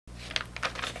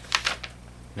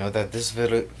Know that this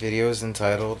video is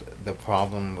entitled The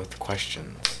Problem with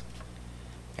Questions.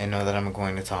 And know that I'm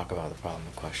going to talk about the problem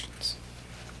with questions.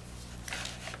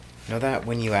 Know that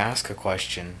when you ask a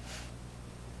question,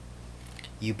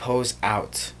 you pose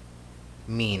out,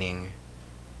 meaning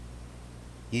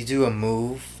you do a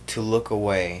move to look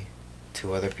away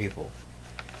to other people.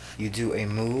 You do a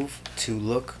move to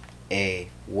look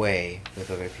away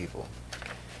with other people.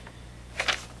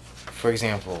 For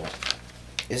example,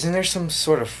 isn't there some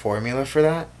sort of formula for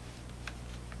that?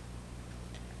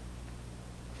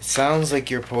 It sounds like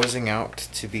you're posing out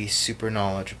to be super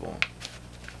knowledgeable.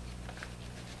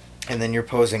 And then you're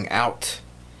posing out,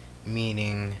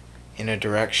 meaning in a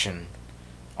direction,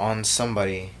 on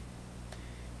somebody,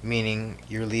 meaning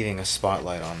you're leaving a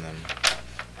spotlight on them.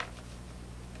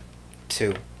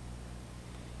 2.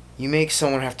 You make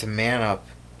someone have to man up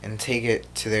and take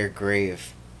it to their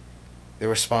grave, the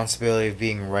responsibility of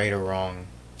being right or wrong,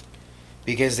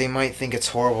 because they might think it's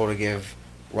horrible to give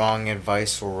wrong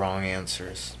advice or wrong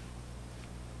answers.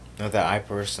 Know that I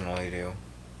personally do.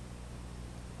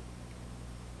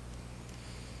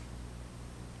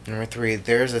 Number 3,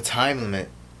 there's a time limit,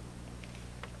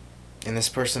 and this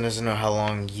person doesn't know how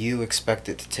long you expect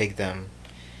it to take them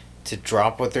to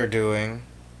drop what they're doing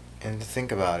and to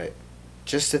think about it.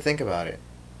 Just to think about it.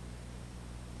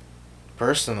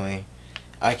 Personally,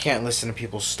 I can't listen to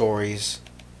people's stories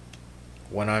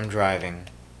when I'm driving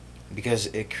because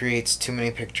it creates too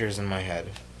many pictures in my head.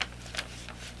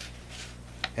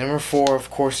 And number 4, of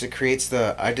course, it creates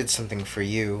the I did something for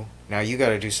you, now you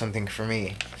gotta do something for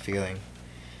me feeling.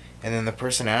 And then the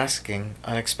person asking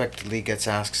unexpectedly gets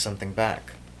asked something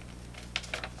back.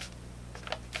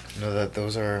 Know that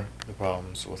those are the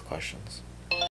problems with questions.